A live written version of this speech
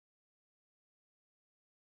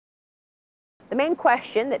The main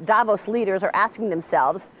question that Davos leaders are asking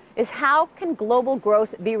themselves is how can global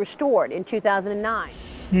growth be restored in 2009?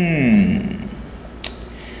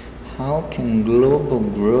 How can global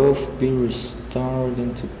growth be restored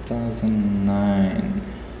in 2009?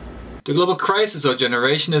 The global crisis our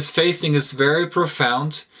generation is facing is very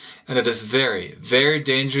profound, and it is very, very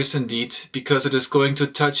dangerous indeed, because it is going to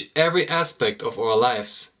touch every aspect of our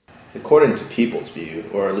lives. According to people's view,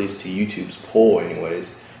 or at least to YouTube's poll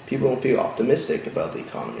anyways, people don't feel optimistic about the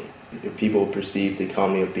economy. If people perceive the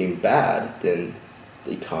economy as being bad, then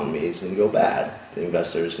the economy is going to go bad. The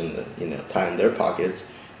investors are going to tighten their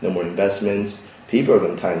pockets, no more investments. People are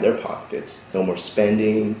going to tighten their pockets, no more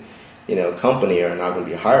spending. Company are not going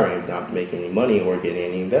to be hiring, not making any money or getting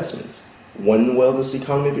any investments. When will this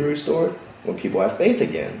economy be restored? When people have faith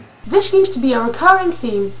again. This seems to be a recurring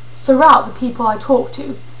theme throughout the people I talk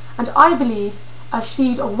to, and I believe a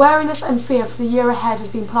seed of wariness and fear for the year ahead has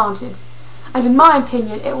been planted. And in my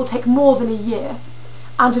opinion, it will take more than a year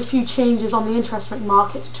and a few changes on the interest rate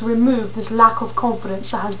market to remove this lack of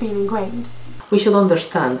confidence that has been ingrained. We should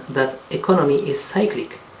understand that economy is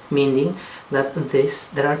cyclic, meaning that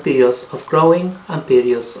there are periods of growing and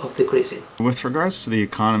periods of decreasing. With regards to the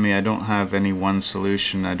economy, I don't have any one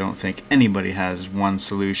solution. I don't think anybody has one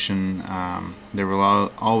solution. There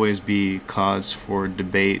will always be cause for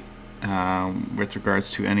debate with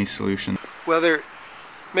regards to any solution. Whether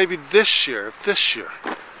maybe this year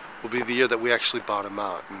will be the year that we actually bottom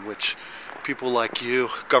out, in which people like you,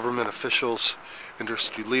 government officials,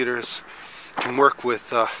 industry leaders, can work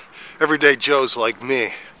with everyday Joes like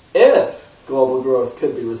me. If global growth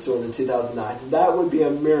could be restored in 2009, that would be a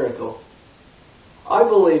miracle. I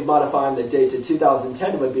believe modifying the date to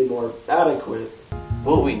 2010 would be more adequate.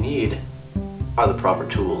 What we need are the proper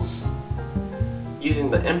tools.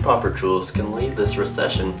 Using the improper tools can lead this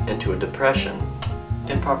recession into a depression.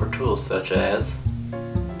 Improper tools such as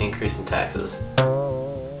increasing taxes,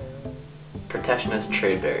 protectionist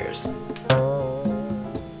trade barriers,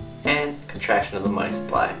 and contraction of the money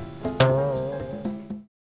supply.